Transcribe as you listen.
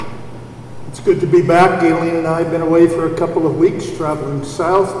It's good to be back. Galen and I have been away for a couple of weeks, traveling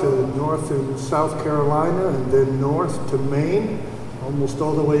south to North and South Carolina, and then north to Maine, almost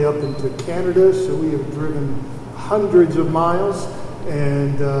all the way up into Canada. So we have driven hundreds of miles,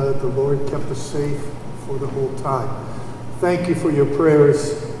 and the Lord kept us safe for the whole time. Thank you for your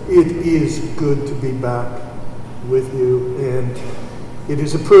prayers. It is good to be back with you, and it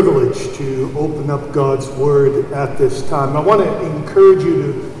is a privilege to open up God's Word at this time. I want to encourage you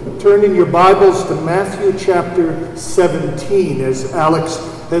to turn in your Bibles to Matthew chapter 17. As Alex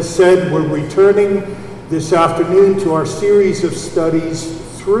has said, we're returning this afternoon to our series of studies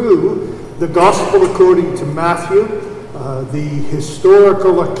through the Gospel according to Matthew, the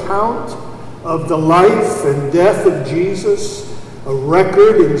historical account of the life and death of Jesus, a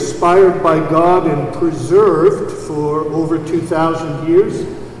record inspired by God and preserved for over 2,000 years,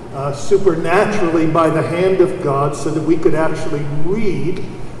 supernaturally by the hand of God, so that we could actually read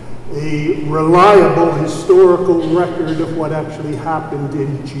a reliable historical record of what actually happened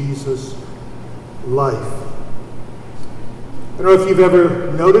in Jesus' life. I don't know if you've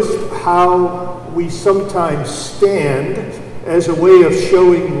ever noticed how we sometimes stand as a way of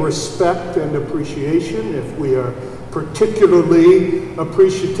showing respect and appreciation. If we are particularly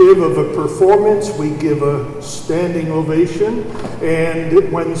appreciative of a performance, we give a standing ovation.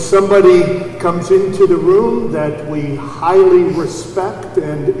 And when somebody comes into the room that we highly respect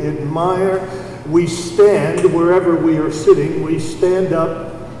and admire, we stand wherever we are sitting, we stand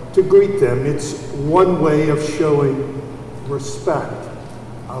up to greet them. It's one way of showing respect.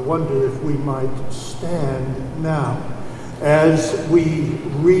 I wonder if we might stand now as we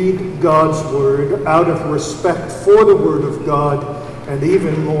read God's Word out of respect for the Word of God, and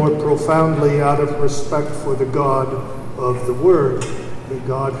even more profoundly out of respect for the God of the Word, the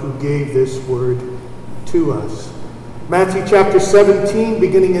God who gave this Word to us. Matthew chapter 17,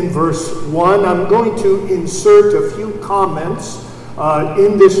 beginning in verse 1. I'm going to insert a few comments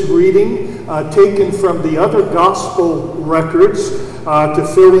in this reading taken from the other gospel records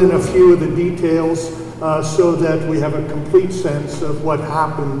to fill in a few of the details so that we have a complete sense of what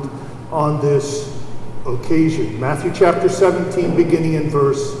happened on this occasion. Matthew chapter 17, beginning in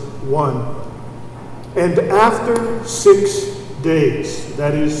verse 1. And after 6 days,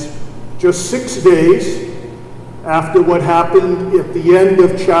 that is, just 6 days after what happened at the end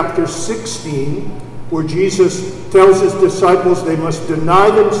of chapter 16, where Jesus tells his disciples they must deny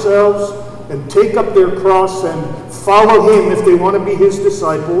themselves and take up their cross and follow him if they want to be his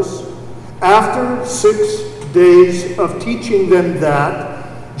disciples. After 6 days of teaching them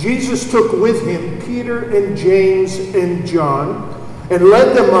that, Jesus took with him Peter and James and John and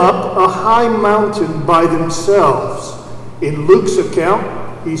led them up a high mountain by themselves. In Luke's account,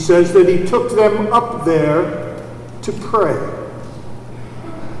 he says that he took them up there to pray.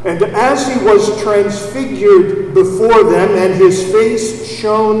 And as he was transfigured before them, and his face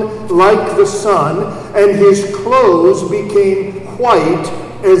shone like the sun, and his clothes became white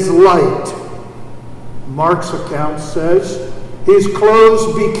as light. Mark's account says, his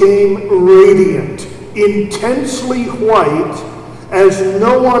clothes became radiant, intensely white, as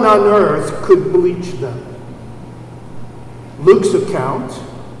no one on earth could bleach them. Luke's account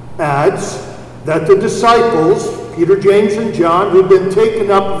adds that the disciples, Peter, James, and John, who'd been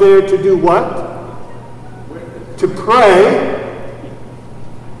taken up there to do what? To pray,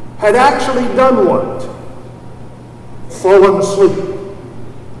 had actually done what? Fallen asleep.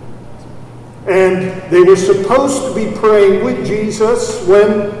 And they were supposed to be praying with Jesus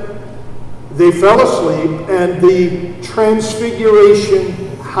when they fell asleep and the transfiguration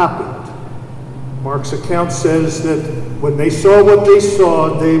happened. Mark's account says that when they saw what they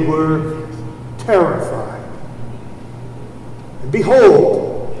saw, they were terrified. And behold,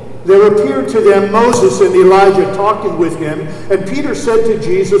 there appeared to them Moses and Elijah talking with him. And Peter said to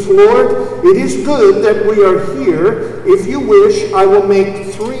Jesus, Lord, it is good that we are here. If you wish, I will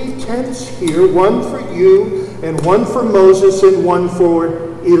make 3 tents here, one for you, and one for Moses, and one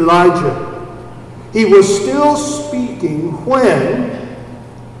for Elijah. He was still speaking when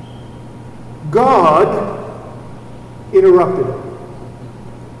God interrupted him.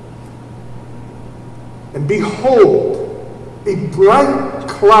 And behold, a bright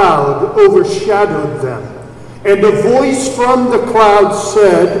cloud overshadowed them, and a voice from the cloud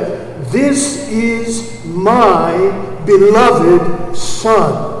said, This is my beloved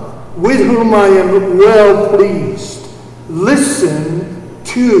Son, with whom I am well pleased. Listen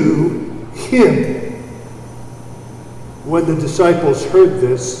to him. When the disciples heard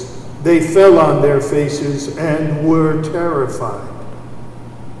this, they fell on their faces and were terrified.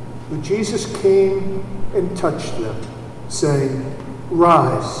 But Jesus came and touched them, saying,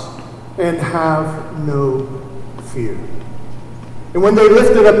 Rise, and have no fear." And when they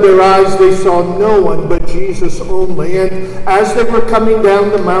lifted up their eyes, they saw no one but Jesus only. And as they were coming down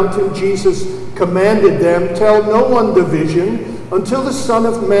the mountain, Jesus commanded them, "Tell no one the vision until the Son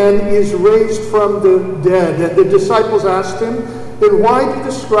of Man is raised from the dead." And the disciples asked him, "Then why do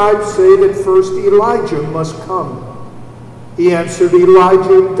the scribes say that first Elijah must come?" He answered,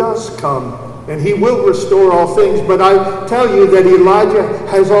 "Elijah does come, and he will restore all things. But I tell you that Elijah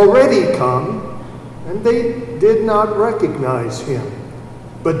has already come, and they did not recognize him,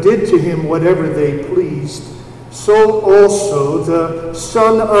 but did to him whatever they pleased. So also the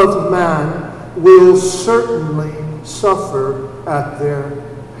Son of Man will certainly suffer at their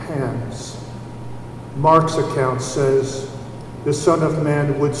hands." Mark's account says the Son of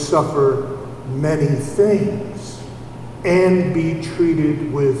Man would suffer many things and be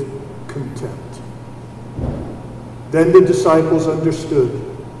treated with contempt. Then the disciples understood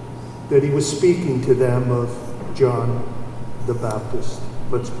that he was speaking to them of John the Baptist.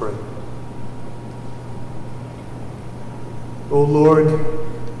 Let's pray. O Lord,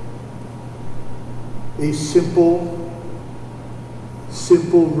 a simple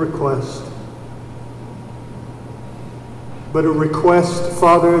request, but a request,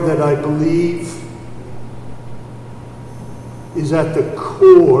 Father, that I believe is at the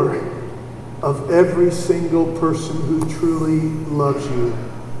core of every single person who truly loves you.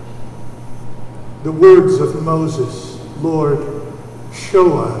 The words of Moses, "Lord,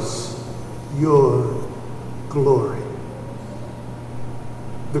 show us your glory."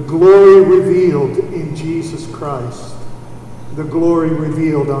 The glory revealed in Jesus Christ. The glory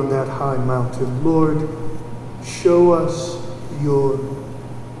revealed on that high mountain. Lord, show us your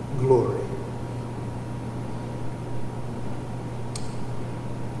glory.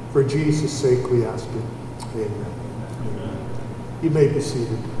 For Jesus' sake we ask it. Amen. Amen. You may be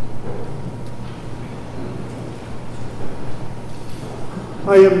seated.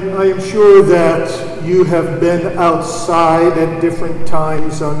 I am sure that you have been outside at different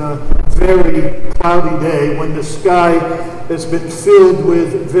times on a very cloudy day when the sky has been filled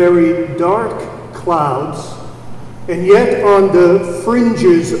with very dark clouds, and yet on the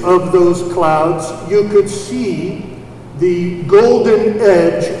fringes of those clouds you could see the golden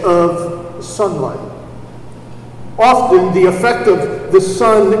edge of sunlight. Often the effect of the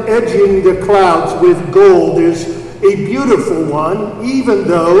sun edging the clouds with gold is a beautiful one, even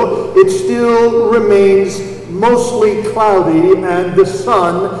though it still remains mostly cloudy and the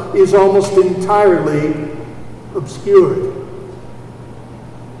sun is almost entirely obscured.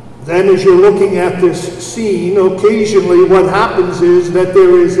 Then as you're looking at this scene, occasionally what happens is that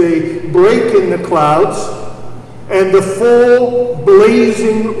there is a break in the clouds and the full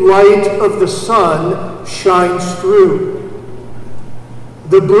blazing light of the sun shines through.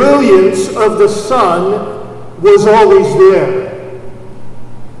 The brilliance of the sun was always there,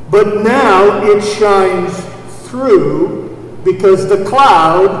 but now it shines through because the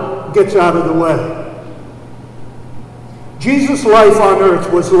cloud gets out of the way. Jesus' life on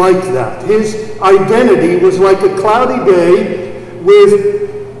earth was like that. His identity was like a cloudy day with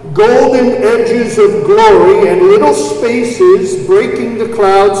golden edges of glory and little spaces breaking the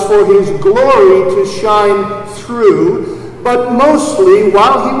clouds for his glory to shine through. But mostly,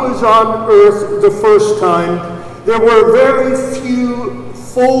 while he was on earth the first time, there were very few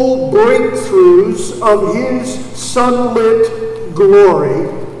full breakthroughs of his sunlit glory,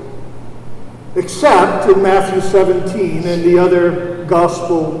 except in Matthew 17 and the other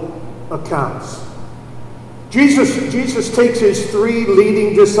gospel accounts. Jesus takes his three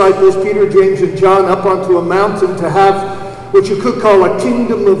leading disciples, Peter, James, and John, up onto a mountain to have what you could call a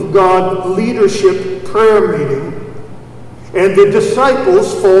Kingdom of God leadership prayer meeting. And the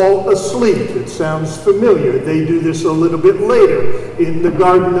disciples fall asleep. It sounds familiar. They do this a little bit later in the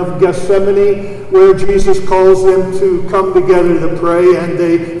Garden of Gethsemane, where Jesus calls them to come together to pray, and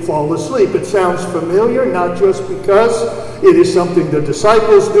they fall asleep. It sounds familiar, not just because it is something the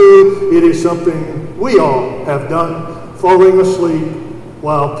disciples do. It is something we all have done, falling asleep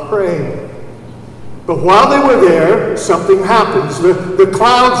while praying. But while they were there, something happens. The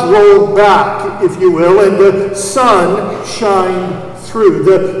clouds rolled back, if you will, and the sun shined through.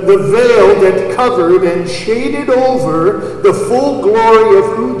 The veil that covered and shaded over the full glory of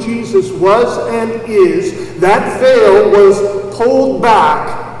who Jesus was and is, that veil was pulled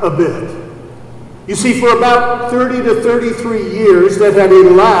back a bit. You see, for about 30 to 33 years that had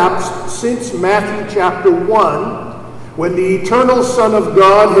elapsed since Matthew chapter 1, when the eternal Son of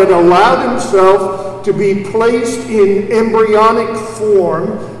God had allowed himself to be placed in embryonic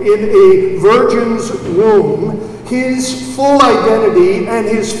form in a virgin's womb, his full identity and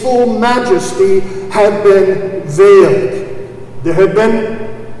his full majesty had been veiled. There had been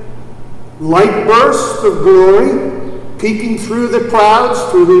light bursts of glory peeking through the clouds,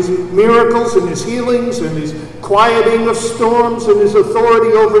 through his miracles and his healings and his quieting of storms and his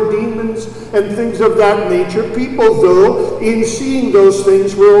authority over demons and things of that nature. People, though, in seeing those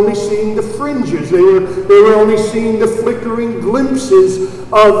things, were only seeing the fringes. They were only seeing the flickering glimpses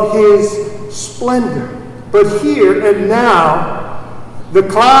of his splendor. But here and now, the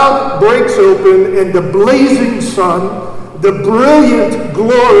cloud breaks open and the blazing sun, the brilliant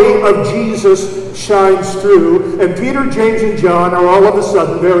glory of Jesus shines through, and Peter, James, and John are all of a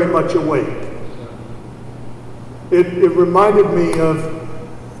sudden very much awake. It reminded me of,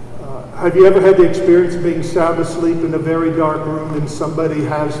 have you ever had the experience of being sound asleep in a very dark room and somebody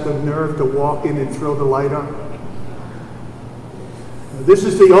has the nerve to walk in and throw the light on? This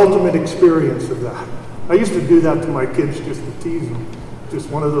is the ultimate experience of that. I used to do that to my kids just to tease them. Just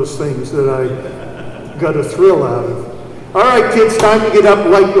one of those things that I got a thrill out of. All right, kids, time to get up.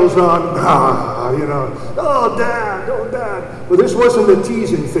 Light goes on. Oh, Dad. Well, this wasn't a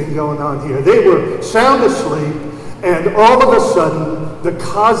teasing thing going on here. They were sound asleep, and all of a sudden, the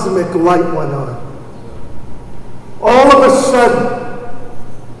cosmic light went on. All of a sudden,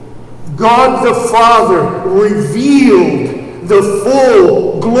 God the Father revealed the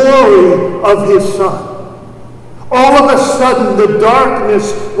full glory of his Son. All of a sudden, the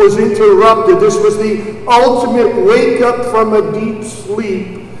darkness was interrupted. This was the ultimate wake up from a deep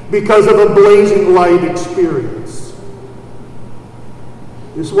sleep because of a blazing light experience.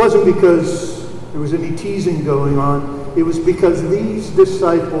 This wasn't because there was any teasing going on. It was because these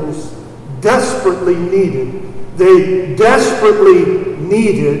disciples desperately needed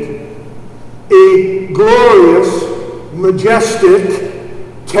a glorious, majestic,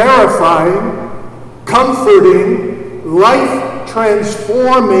 terrifying, comforting,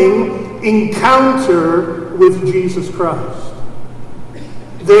 life-transforming encounter with Jesus Christ.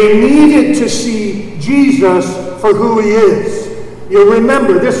 They needed to see Jesus for who he is. You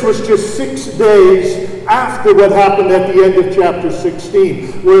remember, this was just 6 days after what happened at the end of chapter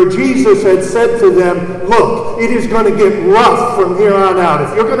 16, where Jesus had said to them, look, it is going to get rough from here on out.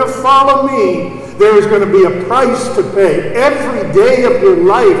 If you're going to follow me, there is going to be a price to pay. Every day of your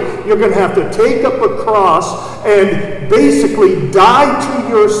life, you're going to have to take up a cross and basically die to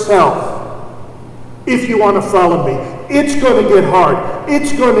yourself if you want to follow me. It's going to get hard.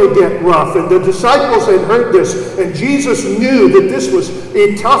 It's going to get rough. And the disciples had heard this, and Jesus knew that this was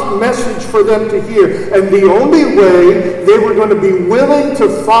a tough message for them to hear. And the only way they were going to be willing to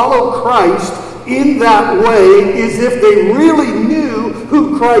follow Christ in that way is if they really knew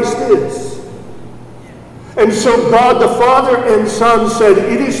who Christ is. And so God the Father and Son said,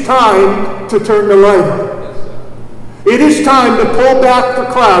 it is time to turn the light on. It is time to pull back the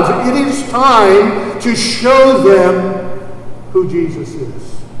clouds. It is time to show them who Jesus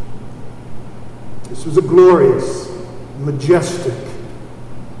is. This was a glorious, majestic,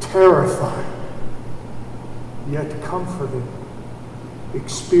 terrifying, yet comforting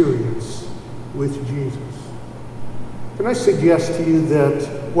experience with Jesus. Can I suggest to you that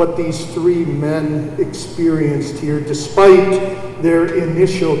what these three men experienced here, despite their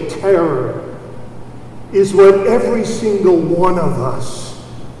initial terror, is what every single one of us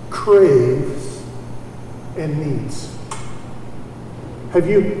craves and needs? Have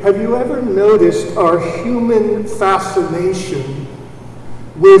you ever noticed our human fascination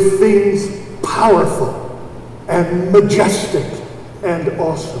with things powerful and majestic and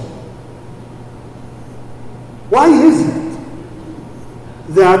awesome? Why is it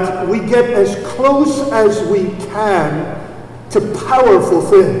that we get as close as we can to powerful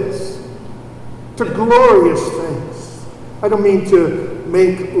things, to glorious things? I don't mean to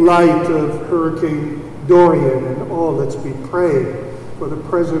make light of Hurricane Dorian and all. Let's be praying for the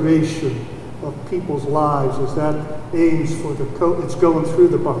preservation of people's lives as that aims for the coast. It's going through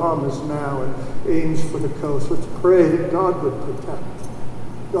the Bahamas now and aims for the coast. Let's pray that God would protect.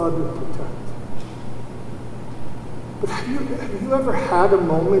 God would protect. But have you ever had a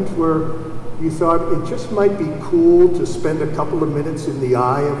moment where you thought it just might be cool to spend a couple of minutes in the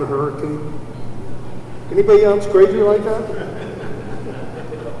eye of a hurricane? Anybody else crazy like that?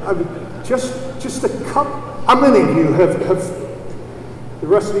 I mean, just a couple. How many of you have the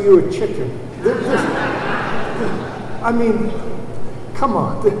rest of you are chicken? I mean, come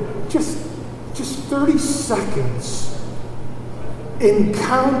on, just 30 seconds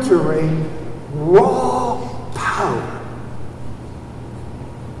encountering raw power.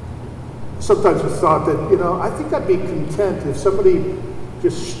 Sometimes I thought that, I think I'd be content if somebody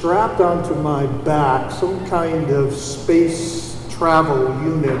just strapped onto my back some kind of space travel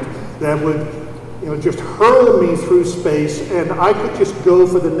unit that would, just hurl me through space, and I could just go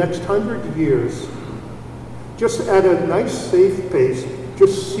for the next 100 years, just at a nice, safe pace,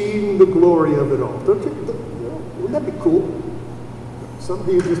 just seeing the glory of it all. Wouldn't that be cool? Some of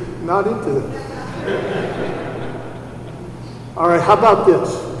you are just not into that. All right, how about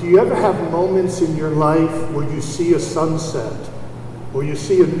this? Do you ever have moments in your life where you see a sunset, or you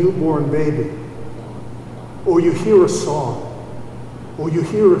see a newborn baby, or you hear a song, or you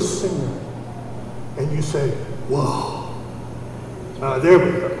hear a singer, and you say, whoa. There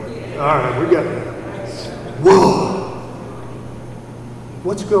we go. All right, we're getting there. Whoa.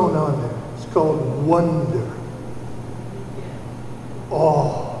 What's going on there? It's called wonder.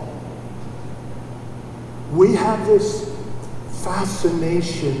 Awe. We have this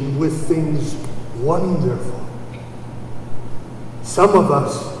fascination with things wonderful. Some of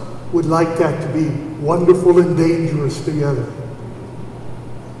us would like that to be wonderful and dangerous together.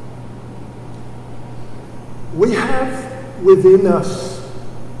 We have within us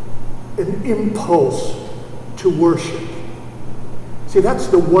an impulse to worship. See, that's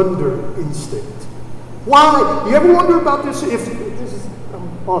the wonder instinct. Why? You ever wonder about this?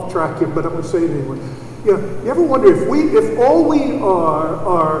 I'm off track here, but I'm going to say it anyway. You ever wonder if all we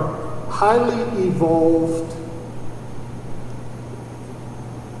are highly evolved,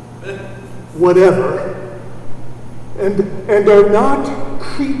 whatever, and are not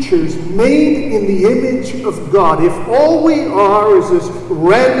creatures made in the image of God, if all we are is this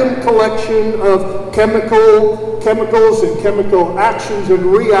random collection of chemicals and chemical actions and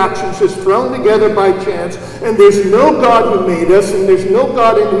reactions just thrown together by chance, and there's no God who made us, and there's no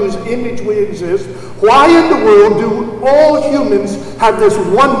God in whose image we exist, why in the world do all humans have this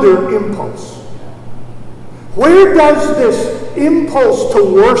wonder impulse? Where does this impulse to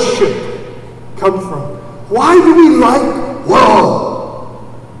worship come from? Why do we like, whoa?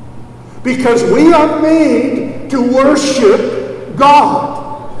 Because we are made to worship God.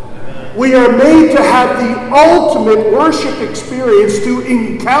 We are made to have the ultimate worship experience, to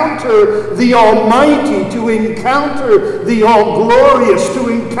encounter the Almighty, to encounter the All-Glorious, to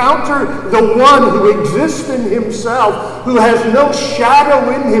encounter the One who exists in Himself, who has no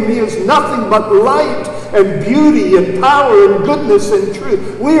shadow in Him. He is nothing but light and beauty and power and goodness and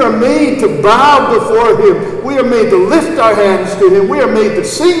truth. We are made to bow before Him. We are made to lift our hands to Him. We are made to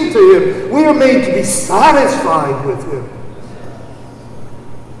sing to Him. We are made to be satisfied with Him.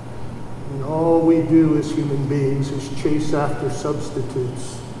 And all we do as human beings is chase after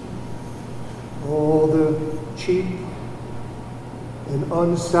substitutes. All the cheap and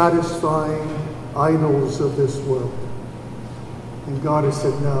unsatisfying idols of this world. And God has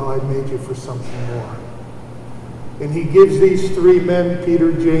said, no, I made you for something more. And He gives these three men,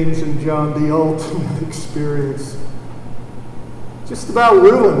 Peter, James, and John, the ultimate experience. Just about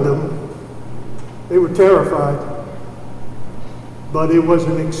ruined them. They were terrified. But it was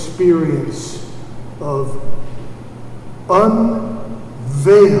an experience of unveiled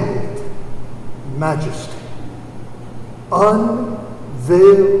majesty.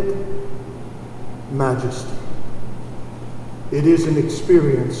 Unveiled majesty. It is an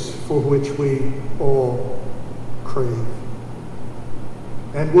experience for which we all crave.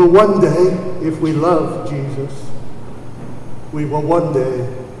 And will one day, if we love Jesus, we will one day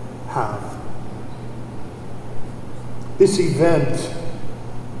have. This event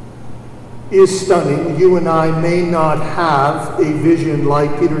is stunning. You and I may not have a vision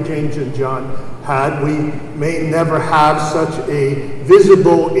like Peter, James, and John had. We may never have such a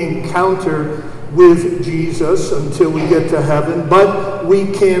visible encounter with Jesus until we get to heaven, but we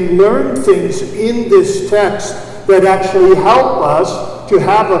can learn things in this text that actually help us to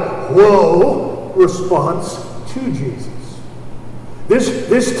have a whoa response to Jesus.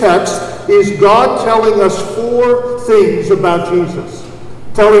 This text is God telling us four things about Jesus.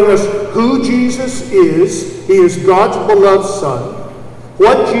 Telling us who Jesus is. He is God's beloved Son.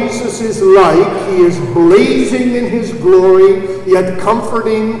 What Jesus is like. He is blazing in His glory, yet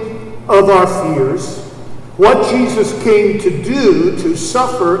comforting of our fears. What Jesus came to do, to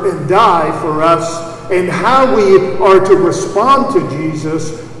suffer and die for us, and how we are to respond to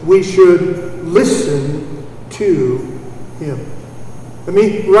Jesus. We should listen to Him. Let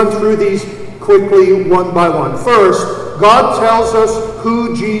me run through these quickly one by one. First, God tells us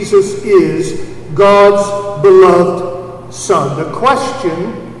who Jesus is, God's beloved Son. The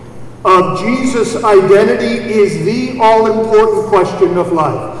question of Jesus' identity is the all-important question of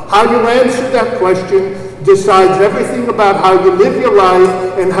life. How you answer that question decides everything about how you live your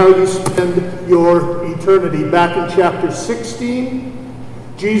life and how you spend your eternity. Back in chapter 16,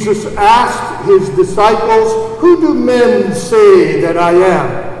 Jesus asked his disciples, "Who do men say that I am?"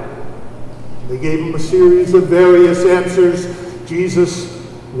 They gave him a series of various answers. Jesus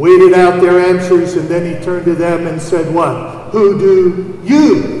waited out their answers, and then he turned to them and said, "What? Who do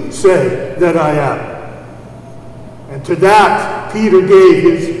you say that I am?" And to that, Peter gave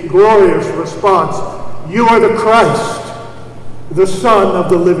his glorious response, "You are the Christ, the Son of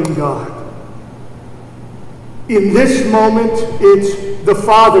the living God." In this moment, it's the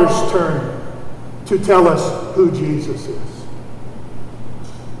Father's turn to tell us who Jesus is.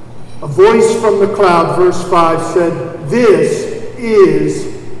 A voice from the cloud, verse 5, said, "This is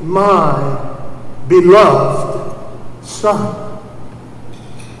my beloved Son."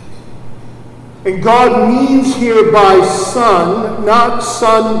 And God means here by son, not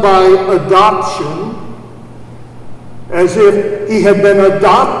son by adoption, as if he had been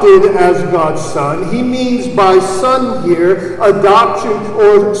adopted as God's son. He means by son here, adoption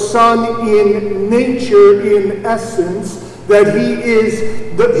or son in nature, in essence, that he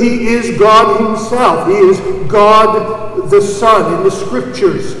is God himself. He is God the Son. In the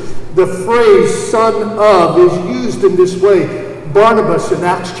Scriptures, the phrase "son of" is used in this way. Barnabas in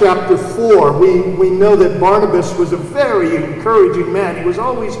Acts chapter 4, we know that Barnabas was a very encouraging man. He was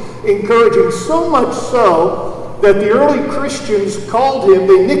always encouraging, so much so that the early Christians called him,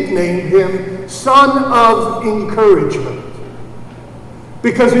 they nicknamed him, Son of Encouragement.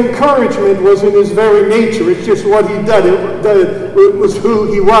 Because encouragement was in his very nature. It's just what he did. It was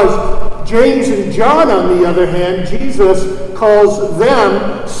who he was. James and John, on the other hand, Jesus calls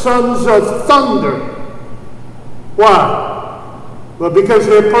them sons of thunder. Why? Well, because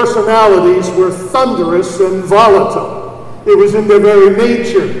their personalities were thunderous and volatile. It was in their very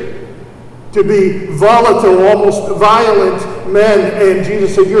nature to be volatile, almost violent men. And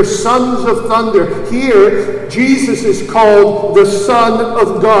Jesus said, "You're sons of thunder." Here, Jesus is called the Son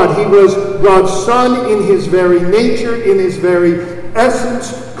of God. He was God's Son in his very nature, in his very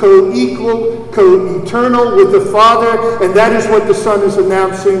essence, co-equal, co-eternal with the Father. And that is what the Son is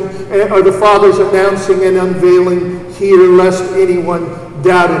announcing, or the Father is announcing and unveiling here, lest anyone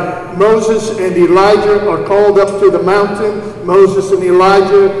doubt it. Moses and Elijah are called up to the mountain. Moses and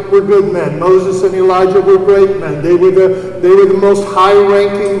Elijah were good men. Moses and Elijah were great men. They were the most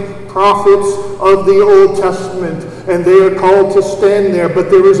high-ranking prophets of the Old Testament, and they are called to stand there.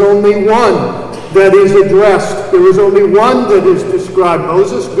 But there is only one that is addressed. There is only one that is described.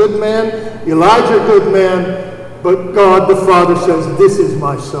 Moses, good man. Elijah, good man. But God the Father says, "This is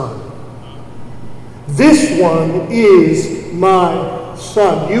my Son. This one is my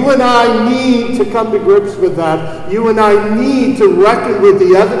Son." You and I need to come to grips with that. You and I need to reckon with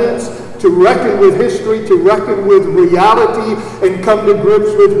the evidence, to reckon with history, to reckon with reality, and come to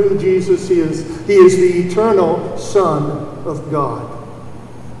grips with who Jesus is. He is the eternal Son of God.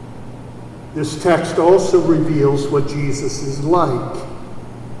 This text also reveals what Jesus is like.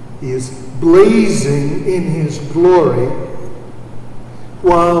 He is blazing in his glory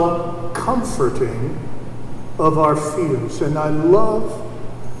while comforting of our fears. And I love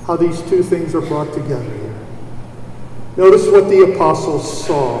how these two things are brought together here. Notice what the apostles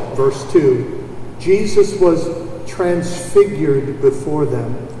saw, verse 2. Jesus was transfigured before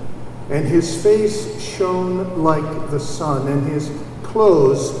them, and his face shone like the sun, and his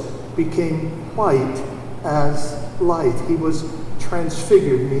clothes became white as light. He was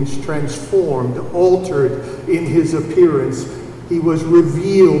transfigured, means transformed, altered in his appearance. He was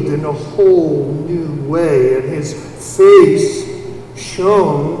revealed in a whole new way, and his face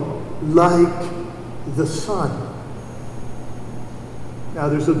shone like the sun. Now,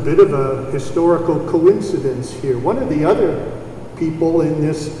 there's a bit of a historical coincidence here. One of the other people in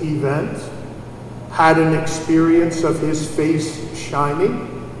this event had an experience of his face shining.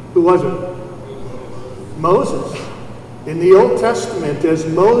 Who was it? Moses. In the Old Testament, as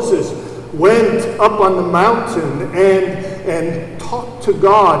Moses went up on the mountain and talked to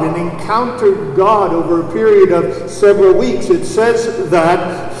God and encountered God over a period of several weeks, it says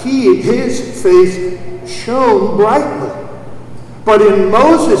that his face shone brightly. But in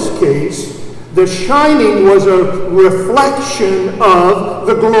Moses' case, the shining was a reflection of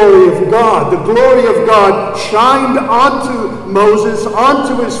the glory of God. The glory of God shined onto Moses,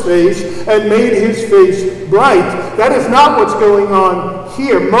 onto his face, and made his face bright. That is not what's going on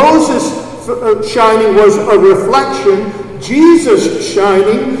here. Moses' shining was a reflection. Jesus'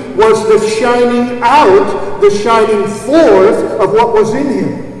 shining was the shining out, the shining forth of what was in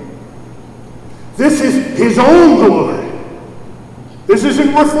him. This is his own glory. This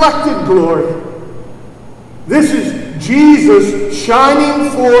isn't reflected glory. This is Jesus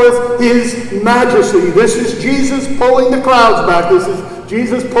shining forth his majesty. This is Jesus pulling the clouds back. This is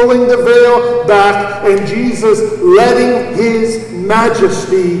Jesus pulling the veil back, and Jesus letting his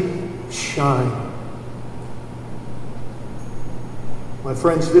majesty shine. My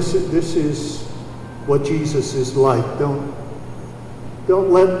friends, this is what Jesus is like. Don't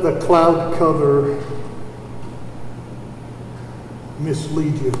let the cloud cover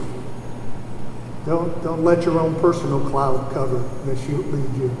mislead you. Don't let your own personal cloud cover mislead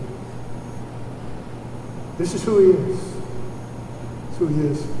you. This is who he is. This is who he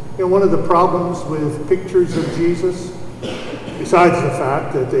is. You know, one of the problems with pictures of Jesus, besides the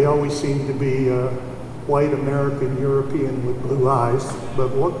fact that they always seem to be white American European with blue eyes,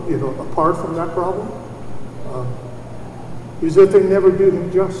 but apart from that problem, is that they never do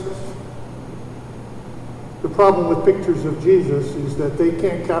him justice. The problem with pictures of Jesus is that they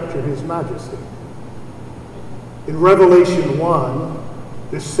can't capture his majesty. In Revelation 1,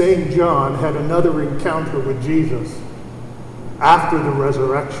 this same John had another encounter with Jesus after the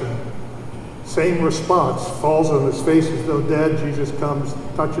resurrection. Same response, falls on his face as though dead. Jesus comes,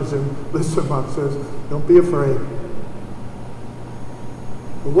 touches him, lifts him up, says, "Don't be afraid."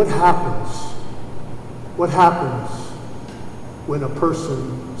 But what happens? What happens when a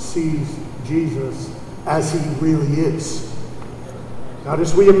person sees Jesus as he really is? Not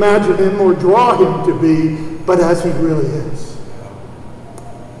as we imagine him or draw him to be, but as he really is.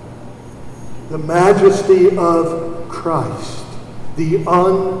 The majesty of Christ, the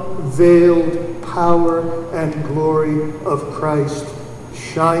unveiled power and glory of Christ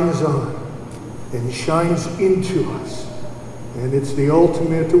shines on and shines into us. And it's the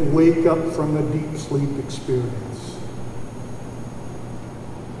ultimate wake up from a deep sleep experience.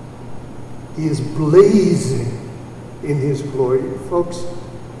 He is blazing in his glory. Folks,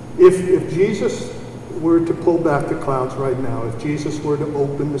 if Jesus were to pull back the clouds right now, if Jesus were to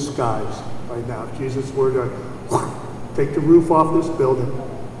open the skies right now, if Jesus were to take the roof off this building,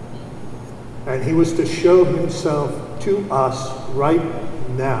 and he was to show himself to us right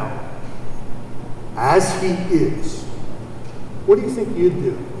now as he is, what do you think you'd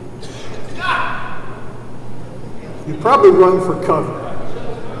do? You'd probably run for cover.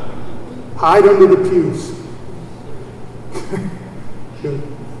 Hide under the pews.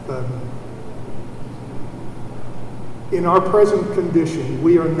 In our present condition,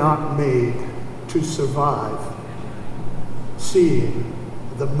 we are not made to survive seeing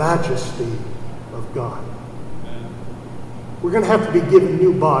the majesty of God. We're going to have to be given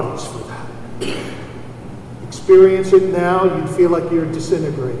new bodies for that. Experience it now, you'd feel like you're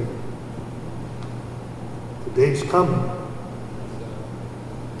disintegrating. The day's coming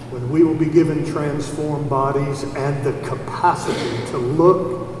when we will be given transformed bodies and the capacity to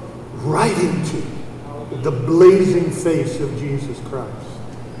look right into the blazing face of Jesus Christ.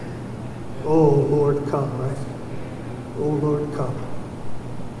 Oh, Lord, come, right? Oh, Lord, come.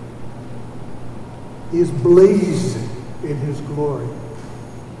 He is blazing in his glory.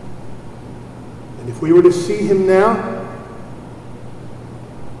 And if we were to see him now,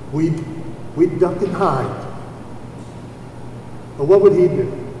 we'd duck and hide. But what would he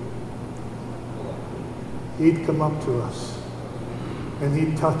do? He'd come up to us and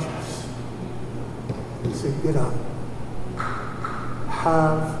he'd touch us. He'd say, "Get up.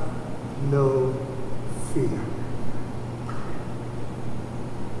 Have no fear."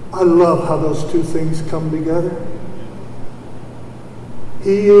 I love how those two things come together.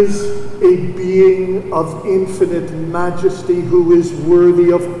 He is a being of infinite majesty who is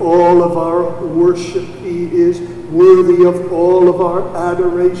worthy of all of our worship. He is worthy of all of our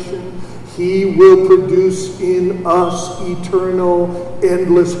adoration. He will produce in us eternal,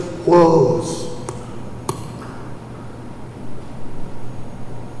 endless woes.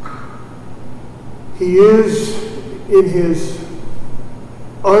 He is in his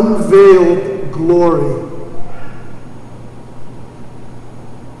unveiled glory.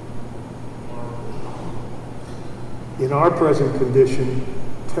 In our present condition,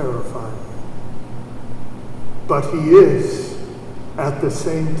 terrifying. But he is, at the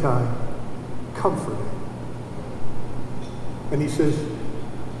same time, comforting. And he says,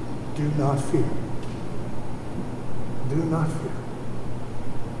 "Do not fear. Do not fear."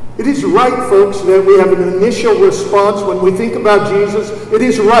 It is right, folks, that we have an initial response when we think about Jesus. It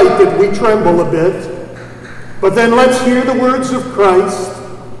is right that we tremble a bit. But then let's hear the words of Christ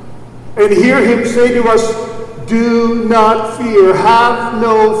and hear him say to us, "Do not fear. Have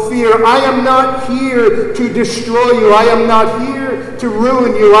no fear. I am not here to destroy you. I am not here to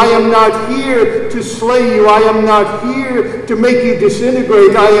ruin you. I am not here to slay you. I am not here to make you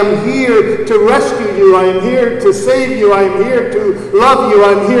disintegrate. I am here to rescue you. I am here to save you. I am here to love you.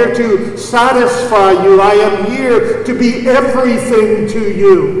 I am here to satisfy you. I am here to be everything to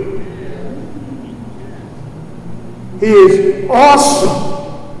you. He is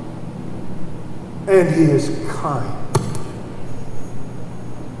awesome, and He is kind.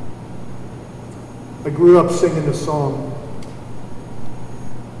 I grew up singing a song,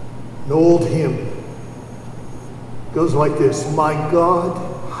 an old hymn. It goes like this: My God,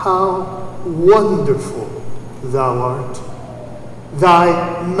 how wonderful Thou art.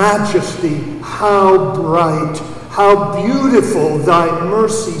 Thy majesty, how bright, how beautiful Thy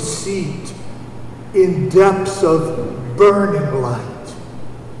mercy seat in depths of burning light.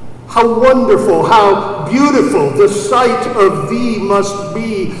 How wonderful, how beautiful the sight of Thee must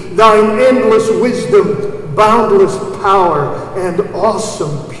be, Thine endless wisdom, boundless power, and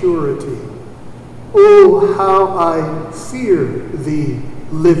awesome purity. Oh, how I fear Thee,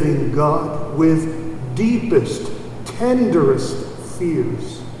 living God, with deepest, tenderest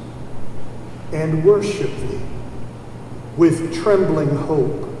fears, and worship Thee with trembling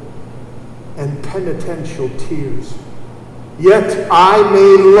hope and penitential tears. Yet I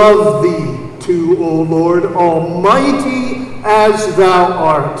may love Thee too, O Lord, almighty as Thou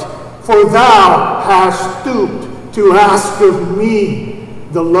art, for Thou hast stooped to ask of me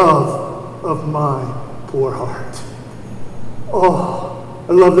the love of my poor heart. Oh,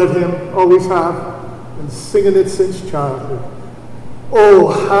 I love that hymn, always have, and singing it since childhood.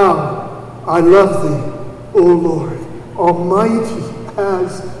 Oh, how I love Thee, O Lord, almighty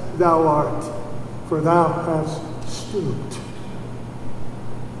as Thou art, for Thou hast stooped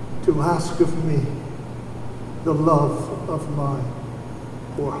to ask of me the love of my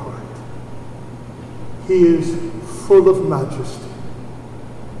poor heart. He is full of majesty,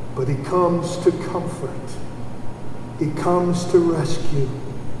 but He comes to comfort. He comes to rescue.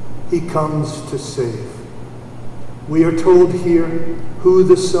 He comes to save. We are told here who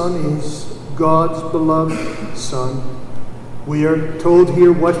the Son is, God's beloved Son. We are told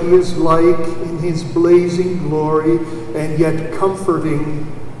here what He is like in His blazing glory and yet comforting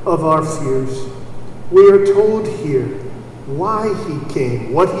of our fears. We are told here why He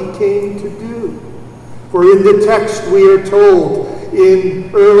came, what He came to do. For in the text we are told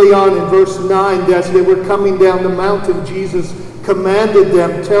early on in verse 9, that as they were coming down the mountain, Jesus commanded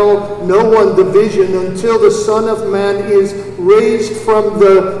them, tell no one the vision until the Son of Man is raised from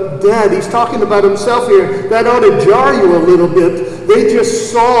the dead. He's talking about Himself here. That ought to jar you a little bit. They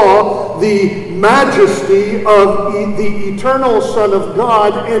just saw the majesty of the eternal Son of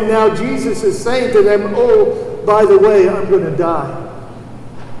God, and now Jesus is saying to them, oh, by the way, I'm going to die.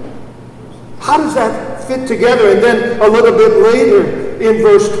 How does that fit together? And then a little bit later, in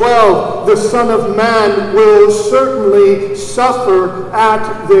verse 12, the Son of Man will certainly suffer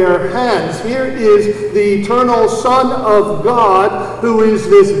at their hands. Here is the eternal Son of God, who is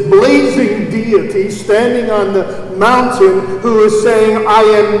this blazing deity standing on the mountain, who is saying, I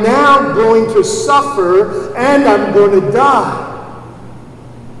am now going to suffer and I'm going to die.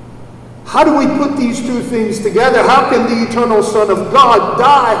 How do we put these two things together? How can the eternal Son of God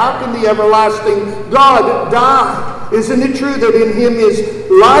die? How can the everlasting God die? Isn't it true that in Him is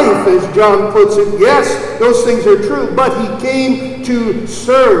life, as John puts it? Yes, those things are true, but He came to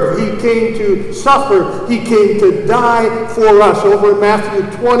serve. He came to suffer. He came to die for us. Over in Matthew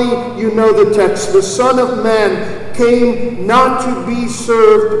 20, you know the text. The Son of Man came not to be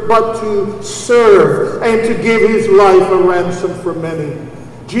served, but to serve and to give His life a ransom for many.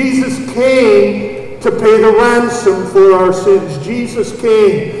 Jesus came to pay the ransom for our sins. Jesus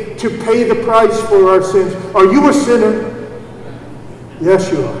came to pay the price for our sins. Are you a sinner? Yes,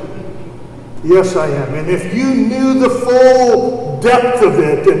 you are. Yes, I am. And if you knew the full depth of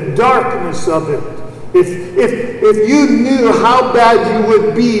it and darkness of it, if you knew how bad you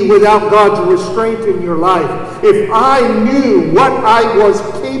would be without God's restraint in your life, if I knew what I was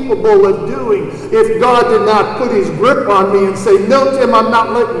capable of doing, if God did not put His grip on me and say, no, Tim, I'm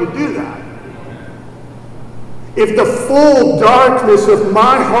not letting you do that. If the full darkness of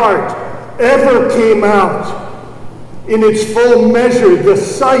my heart ever came out in its full measure, the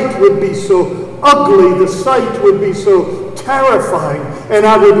sight would be so ugly, the sight would be so terrifying, and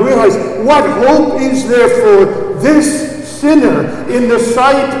I would realize, what hope is there for this sinner in the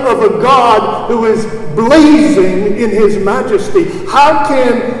sight of a God who is blazing in His majesty? How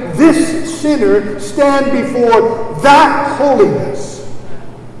can this sinner stand before that holiness?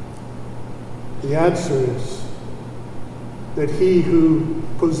 The answer is that He who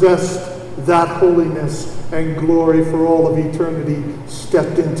possessed that holiness and glory for all of eternity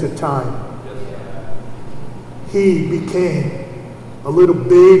stepped into time. He became a little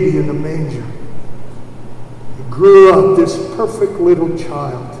baby in a manger. He grew up, this perfect little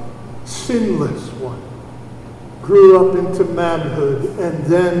child, sinless one, grew up into manhood, and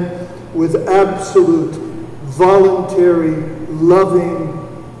then with absolute, voluntary, loving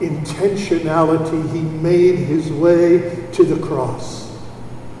intentionality, he made his way to the cross.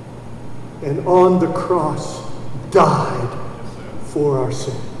 And on the cross, died for our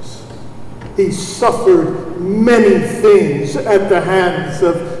sins. He suffered many things at the hands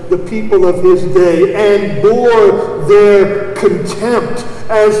of the people of his day and bore their contempt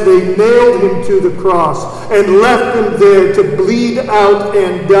as they nailed him to the cross and left him there to bleed out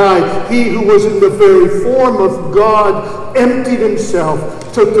and die. He who was in the very form of God emptied himself,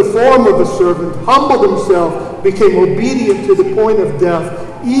 took the form of a servant, humbled himself, became obedient to the point of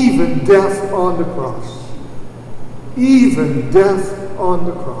death, even death on the cross. Even death on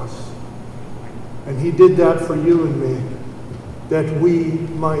the cross. And he did that for you and me, that we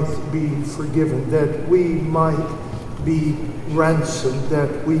might be forgiven, that we might be ransomed,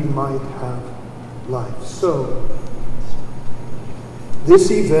 that we might have life. So,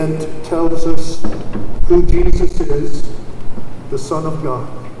 this event tells us who Jesus is, the Son of God.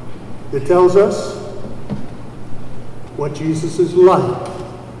 It tells us what Jesus is like.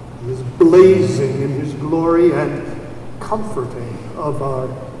 He is blazing in his glory and comforting of our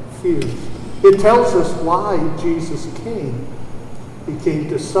fears. It tells us why Jesus came. He came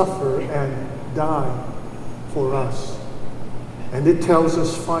to suffer and die for us. And it tells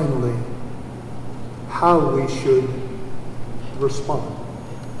us finally how we should respond.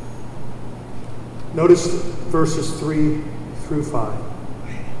 Notice verses 3 through 5.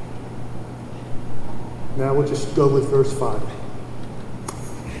 Now we'll just go with verse 5.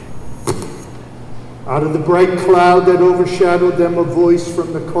 Out of the bright cloud that overshadowed them, a voice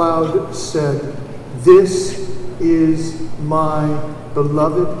from the cloud said, "This is my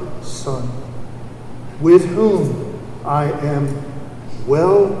beloved Son, with whom I am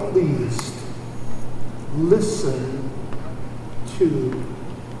well pleased. Listen to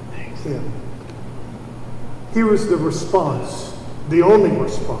him." Here is the response, the only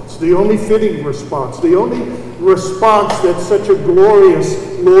fitting response, the only response that such a glorious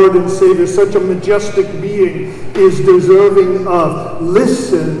Lord and Savior, such a majestic being is deserving of.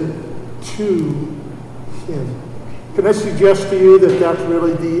 Listen to him. Can I suggest to you that that's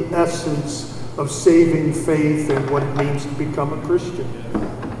really the essence of saving faith and what it means to become a Christian?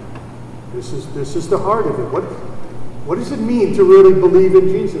 This is the heart of it. What does it mean to really believe in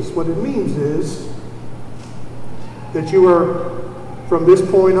Jesus? What it means is that you are, from this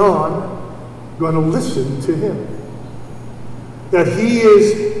point on, going to listen to him. That he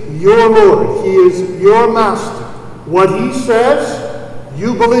is your Lord. He is your master. What he says,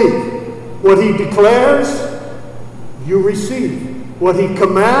 you believe. What he declares, you receive. What he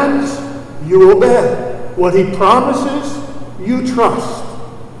commands, you obey. What he promises, you trust.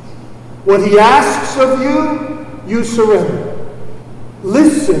 What he asks of you, you surrender.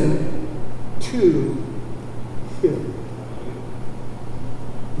 Listen to him.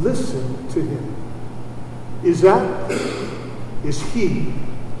 Listen to him. Is he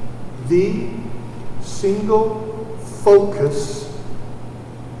the single focus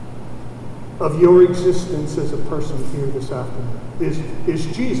of your existence as a person here this afternoon? Is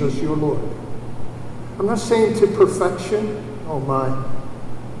Jesus your Lord? I'm not saying to perfection. Oh my.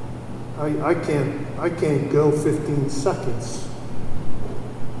 I can't go 15 seconds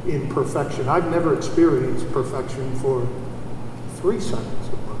in perfection. I've never experienced perfection for 3 seconds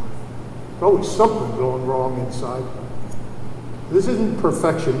of my life. There's always something going wrong inside. This isn't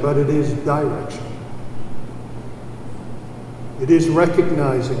perfection, but it is direction. It is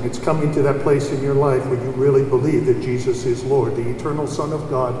recognizing, it's coming to that place in your life where you really believe that Jesus is Lord, the eternal Son of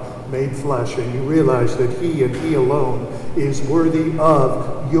God made flesh, and you realize that he and he alone is worthy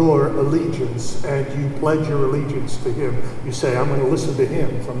of your allegiance, and you pledge your allegiance to him. You say, I'm going to listen to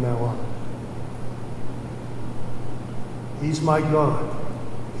him from now on. He's my God.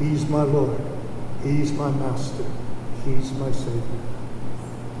 He's my Lord. He's my Master. He's my Savior.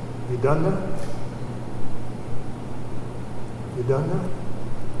 You done that? You done that?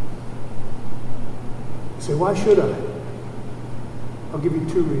 You say, why should I? I'll give you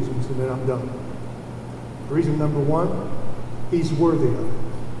 2 reasons and then I'm done. Reason number 1, he's worthy of it.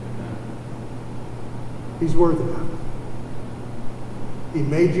 He's worthy of it. He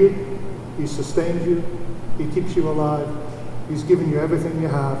made you. He sustains you. He keeps you alive. He's given you everything you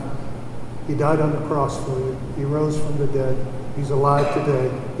have. He died on the cross for you. He rose from the dead. He's alive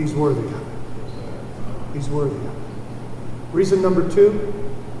today. He's worthy of it. He's worthy of it. Reason number 2,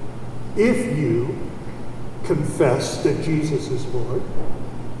 if you confess that Jesus is Lord,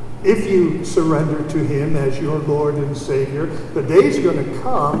 if you surrender to him as your Lord and Savior, the day's going to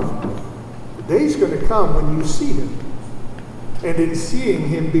come when you see him. And in seeing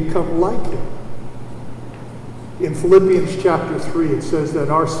him, become like him. In Philippians chapter 3, it says that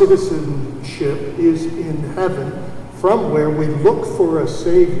our citizenship is in heaven, from where we look for a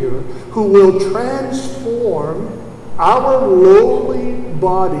Savior who will transform our lowly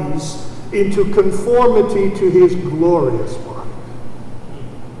bodies into conformity to his glorious body.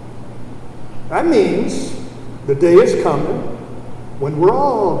 That means the day is coming when we're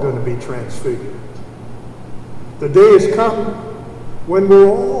all going to be transfigured. The day is coming when we're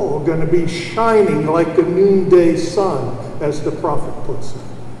all going to be shining like the noonday sun, as the prophet puts it.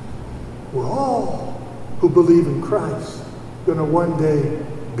 We're all who believe in Christ going to one day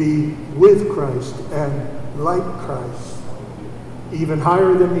be with Christ and like Christ, even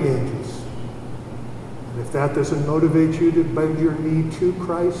higher than the angels. And if that doesn't motivate you to bend your knee to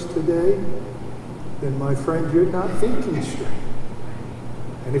Christ today, then my friend, you're not thinking straight.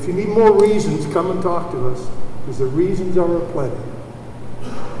 And if you need more reasons, come and talk to us, because the reasons are aplenty.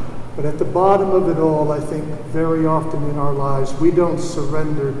 But at the bottom of it all, I think very often in our lives, we don't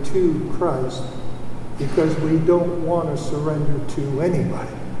surrender to Christ because we don't want to surrender to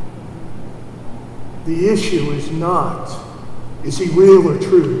anybody. The issue is not, is he real or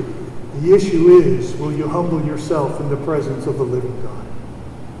true? The issue is, will you humble yourself in the presence of the living God?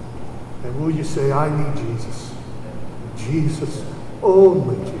 And will you say, I need Jesus. Jesus,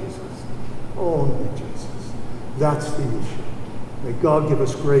 only Jesus, only Jesus. That's the issue. May God give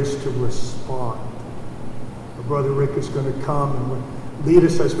us grace to respond. Our brother Rick is going to come and lead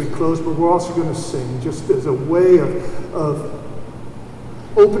us as we close, but we're also going to sing just as a way of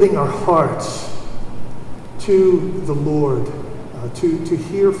opening our hearts to the Lord, to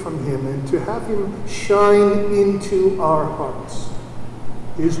hear from him and to have him shine into our hearts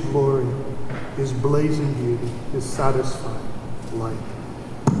his glory, his blazing beauty, his satisfying light.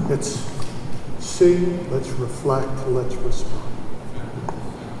 Let's sing, let's reflect, let's respond.